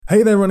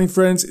Hey there, running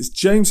friends. It's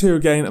James here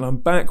again, and I'm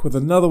back with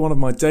another one of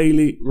my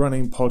daily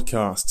running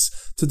podcasts.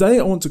 Today,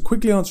 I want to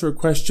quickly answer a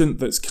question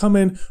that's come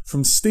in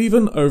from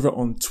Stephen over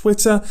on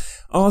Twitter,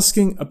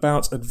 asking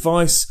about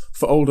advice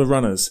for older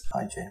runners.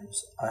 Hi,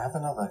 James. I have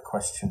another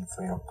question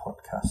for your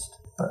podcast,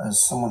 but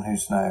as someone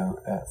who's now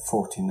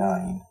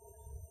 49,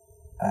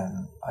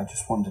 I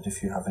just wondered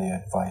if you have any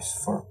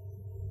advice for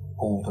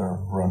older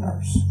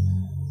runners.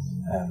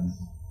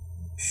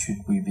 Should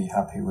we be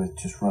happy with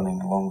just running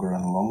longer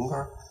and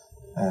longer?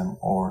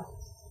 Or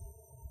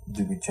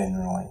do we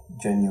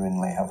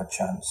genuinely have a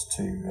chance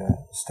to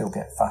still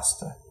get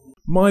faster?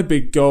 My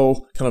big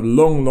goal, kind of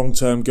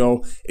long-term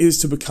goal, is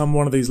to become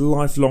one of these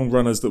lifelong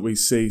runners that we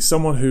see.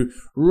 Someone who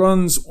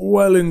runs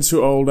well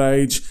into old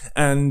age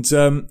and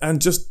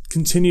just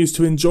continues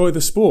to enjoy the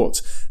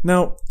sport.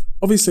 Now,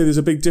 obviously, there's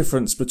a big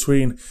difference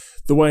between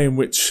the way in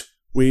which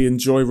we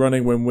enjoy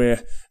running when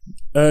we're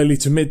early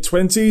to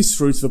mid-20s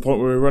through to the point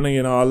where we're running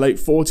in our late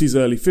 40s,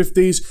 early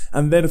 50s.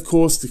 And then, of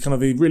course,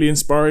 the really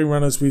inspiring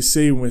runners we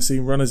see when we're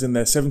seeing runners in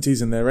their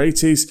 70s and their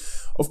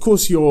 80s. Of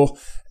course, your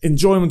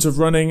enjoyment of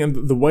running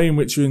and the way in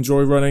which you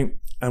enjoy running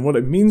and what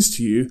it means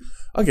to you,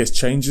 I guess,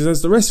 changes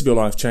as the rest of your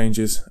life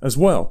changes as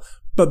well.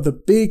 But the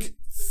big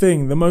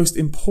thing, the most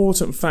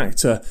important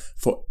factor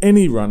for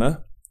any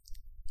runner,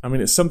 I mean,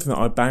 it's something that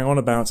I bang on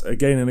about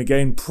again and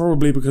again,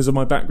 probably because of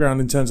my background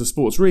in terms of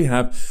sports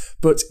rehab,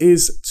 but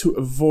is to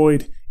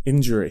avoid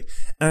injury.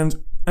 And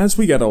as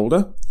we get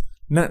older,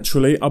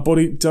 naturally, our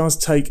body does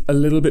take a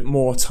little bit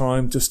more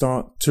time to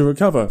start to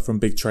recover from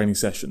big training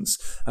sessions.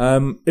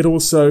 It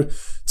also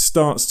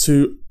starts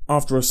to,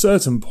 after a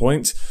certain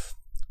point,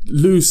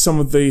 lose some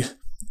of the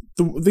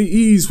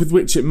ease with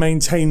which it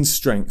maintains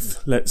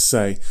strength, let's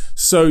say.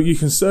 So you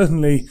can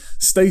certainly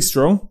stay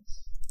strong.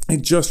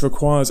 It just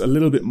requires a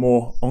little bit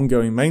more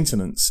ongoing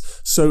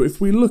maintenance. So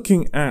if we're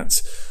looking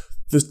at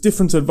the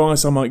different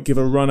advice I might give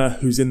a runner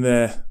who's in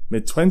their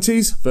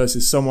mid-20s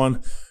versus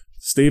someone,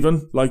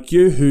 Stephen, like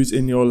you, who's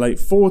in your late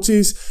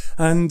 40s,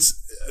 and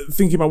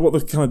thinking about what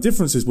the kind of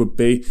differences would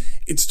be,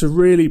 it's to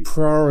really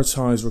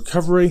prioritize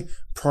recovery,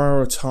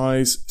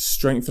 prioritize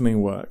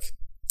strengthening work.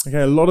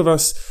 Okay, a lot of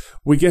us,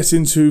 we get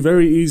into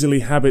very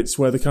easily habits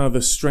where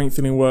the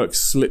strengthening work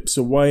slips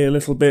away a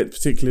little bit,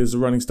 particularly as the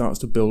running starts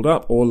to build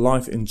up or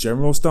life in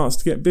general starts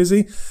to get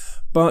busy.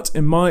 But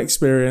in my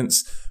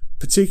experience,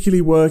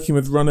 particularly working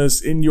with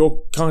runners in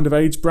your kind of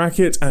age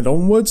bracket and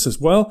onwards as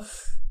well,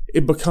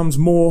 it becomes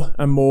more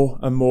and more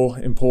and more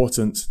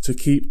important to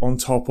keep on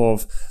top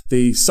of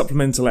the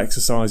supplemental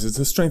exercises,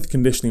 the strength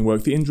conditioning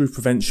work, the injury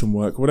prevention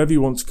work, whatever you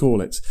want to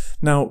call it.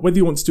 Now, whether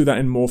you want to do that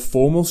in a more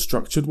formal,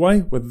 structured way,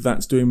 whether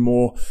that's doing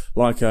more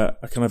like a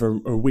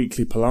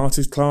weekly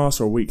Pilates class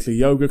or a weekly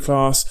yoga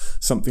class,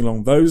 something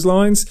along those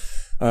lines,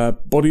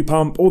 body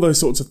pump, all those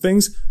sorts of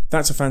things,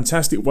 that's a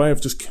fantastic way of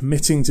just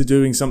committing to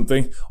doing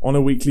something on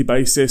a weekly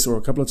basis or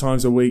a couple of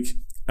times a week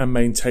and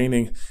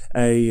maintaining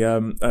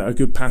a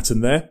good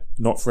pattern there.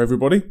 Not for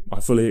everybody, I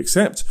fully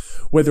accept.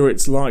 Whether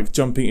it's like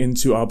jumping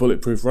into our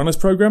Bulletproof Runners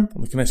program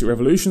on the Kinetic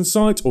Revolution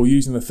site or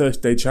using the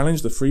 30-day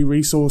challenge, the free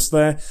resource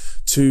there,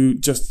 to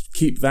just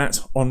keep that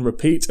on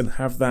repeat and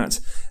have that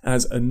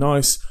as a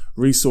nice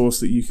resource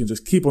that you can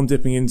just keep on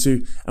dipping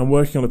into and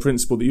working on the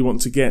principle that you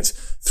want to get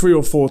 3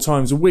 or 4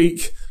 times a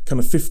week, kind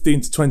of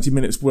 15 to 20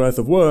 minutes worth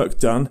of work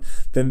done,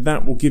 then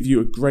that will give you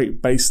a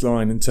great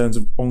baseline in terms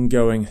of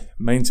ongoing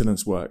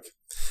maintenance work.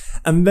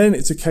 And then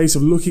it's a case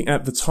of looking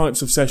at the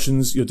types of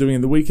sessions you're doing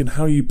in the week and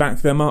how you back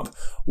them up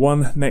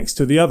one next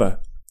to the other.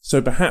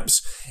 So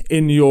perhaps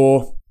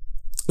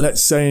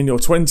let's say in your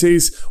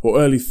 20s or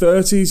early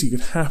 30s, you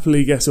could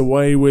happily get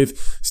away with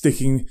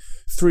sticking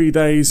 3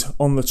 days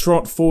on the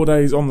trot, 4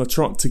 days on the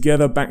trot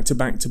together, back to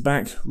back to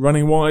back,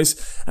 running wise,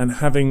 and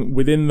having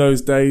within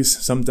those days,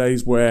 some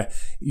days where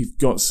you've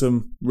got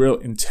some real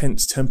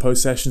intense tempo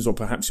sessions, or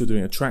perhaps you're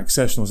doing a track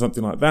session or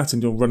something like that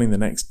and you're running the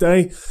next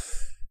day.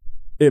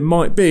 It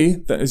might be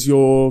that as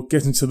you're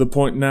getting to the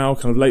point now,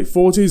 kind of late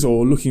 40s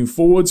or looking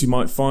forwards, you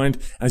might find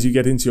as you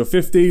get into your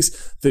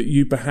 50s that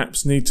you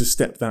perhaps need to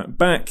step that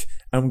back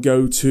and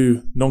go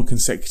to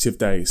non-consecutive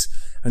days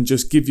and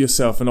just give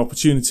yourself an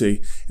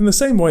opportunity. In the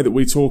same way that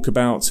we talk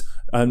about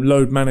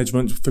load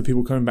management for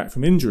people coming back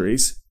from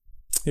injuries,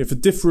 for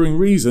differing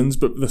reasons,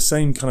 but the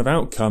same kind of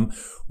outcome,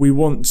 we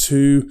want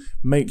to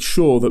make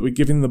sure that we're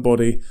giving the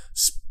body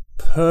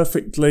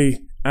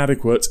perfectly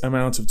adequate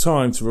amount of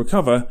time to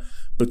recover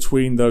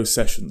between those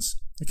sessions.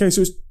 Okay,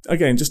 so it's,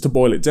 again, just to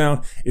boil it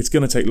down, it's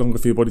going to take longer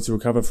for your body to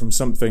recover from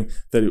something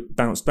that it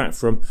bounced back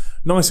from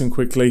nice and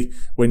quickly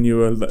when you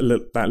were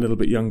that little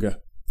bit younger.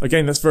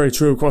 Again, that's very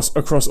true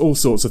across all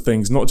sorts of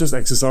things, not just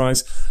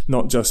exercise,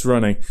 not just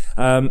running.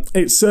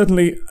 It's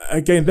certainly,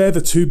 again, they're the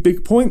 2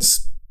 big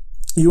points.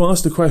 You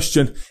asked a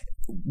question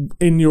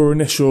in your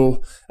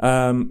initial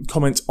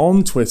comment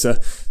on Twitter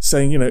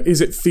saying,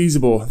 is it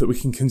feasible that we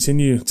can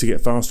continue to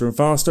get faster and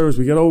faster as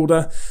we get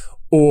older?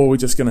 Or we're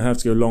just going to have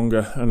to go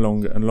longer and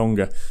longer and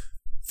longer.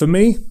 For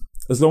me,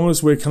 as long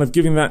as we're kind of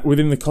giving that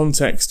within the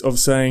context of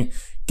saying,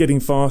 getting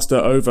faster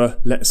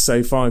over, let's say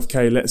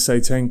 5k, let's say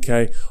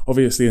 10k,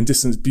 obviously, and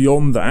distance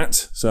beyond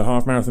that, so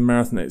half marathon,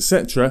 marathon,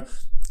 etc.,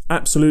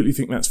 absolutely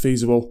think that's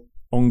feasible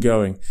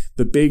ongoing.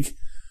 The big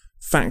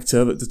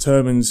factor that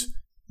determines,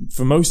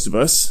 for most of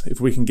us, if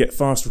we can get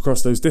faster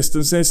across those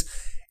distances,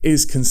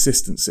 is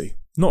consistency.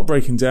 Not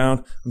breaking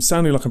down. I'm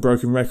sounding like a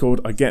broken record,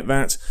 I get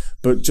that,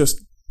 but just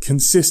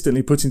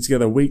consistently putting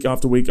together week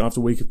after week after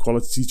week of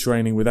quality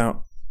training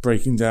without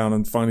breaking down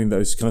and finding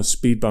those kind of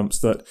speed bumps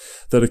that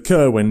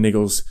occur when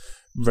niggles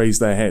raise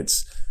their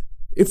heads.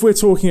 If we're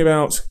talking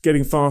about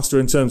getting faster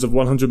in terms of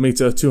 100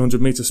 meter,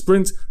 200 meter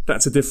sprint,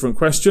 that's a different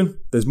question.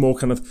 There's more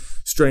kind of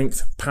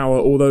strength, power,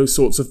 all those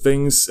sorts of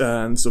things,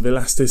 and sort of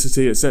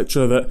elasticity,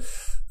 etc.,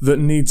 that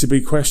need to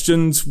be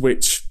questioned,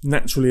 which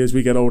naturally as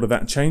we get older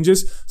that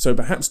changes. So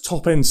perhaps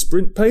top end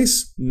sprint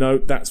pace, no,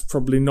 that's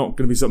probably not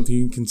going to be something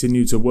you can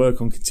continue to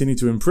work on, continue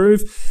to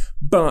improve.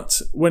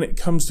 But when it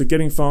comes to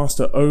getting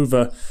faster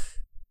over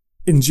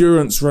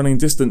endurance running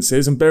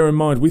distances, and bear in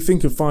mind, we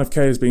think of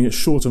 5k as being as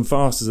short and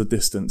fast as a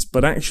distance,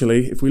 but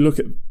actually, if we look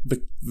at the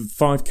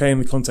 5k in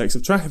the context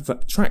of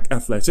track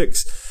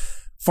athletics,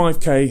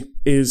 5k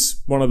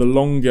is one of the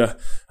longer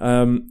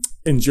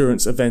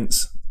endurance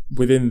events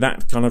within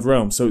that kind of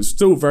realm. So it's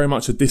still very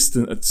much a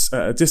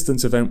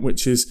distance event,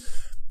 which is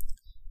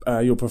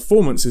your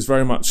performance is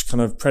very much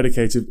kind of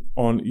predicated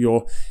on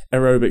your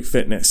aerobic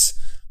fitness.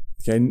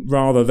 Okay,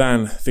 rather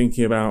than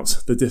thinking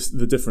about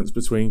the difference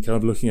between kind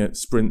of looking at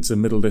sprints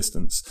and middle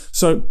distance.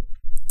 So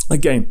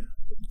again,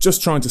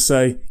 just trying to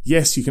say,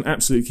 yes, you can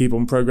absolutely keep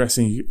on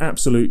progressing. You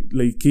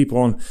absolutely keep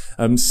on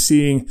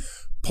seeing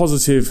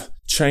positive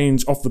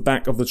change off the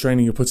back of the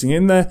training you're putting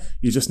in there.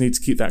 You just need to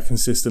keep that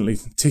consistently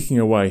ticking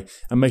away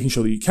and making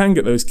sure that you can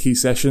get those key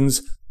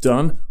sessions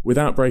done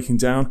without breaking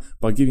down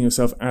by giving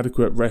yourself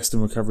adequate rest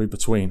and recovery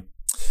between.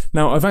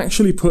 Now, I've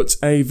actually put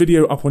a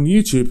video up on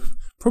YouTube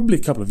probably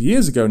a couple of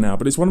years ago now,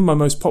 but it's one of my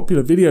most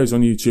popular videos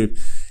on YouTube.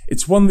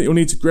 It's one that you'll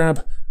need to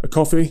grab a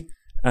coffee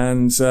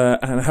and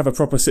have a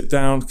proper sit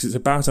down, because it's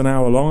about an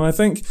hour long, I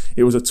think.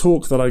 It was a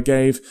talk that I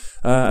gave,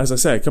 as I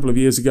say, a couple of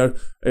years ago.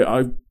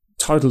 I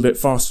titled it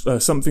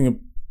something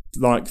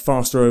like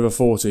Faster Over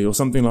 40 or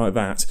something like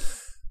that,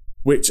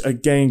 which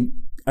again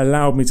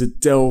allowed me to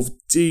delve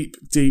deep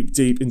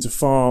into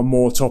far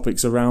more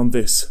topics around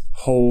this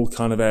whole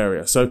kind of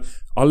area. So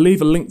I'll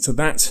leave a link to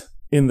that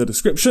in the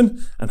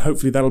description, and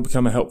hopefully that'll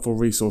become a helpful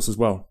resource as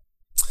well.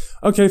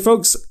 Okay,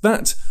 folks,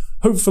 that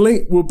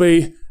hopefully will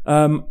be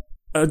a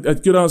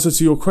good answer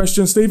to your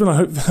question, Stephen. I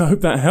hope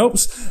that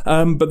helps.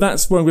 But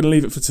that's where I'm going to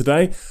leave it for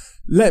today.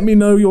 Let me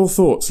know your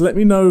thoughts. Let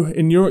me know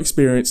in your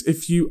experience,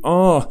 if you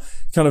are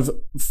kind of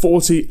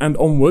 40 and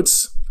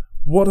onwards,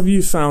 what have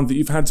you found that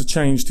you've had to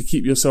change to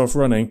keep yourself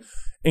running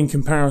in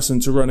comparison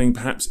to running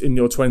perhaps in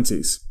your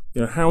 20s?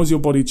 You know, how has your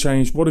body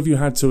changed? What have you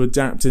had to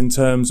adapt in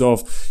terms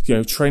of,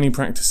 training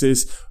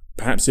practices?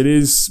 Perhaps it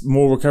is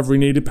more recovery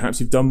needed.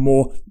 Perhaps you've done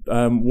more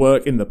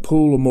work in the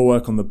pool or more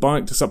work on the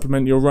bike to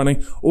supplement your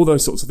running. All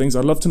those sorts of things.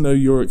 I'd love to know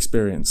your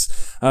experience.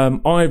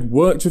 I've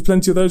worked with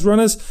plenty of those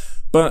runners,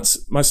 but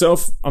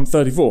myself, I'm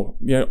 34.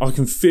 I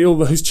can feel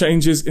those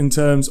changes in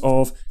terms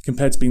of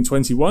compared to being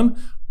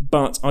 21,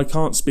 but I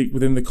can't speak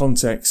within the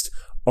context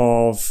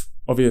of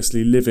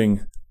obviously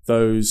living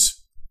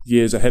those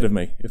years ahead of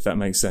me, if that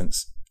makes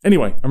sense.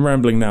 Anyway, I'm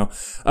rambling now.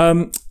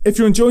 If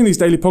you're enjoying these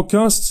daily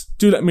podcasts,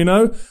 do let me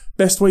know.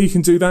 Best way you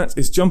can do that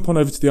is jump on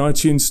over to the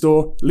iTunes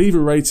store, leave a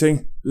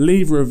rating,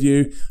 leave a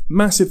review.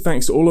 Massive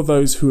thanks to all of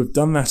those who have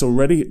done that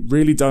already. It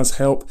really does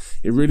help.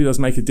 It really does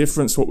make a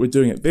difference what we're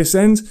doing at this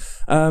end.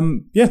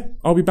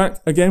 I'll be back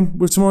again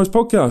with tomorrow's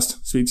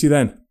podcast. Speak to you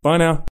then. Bye now.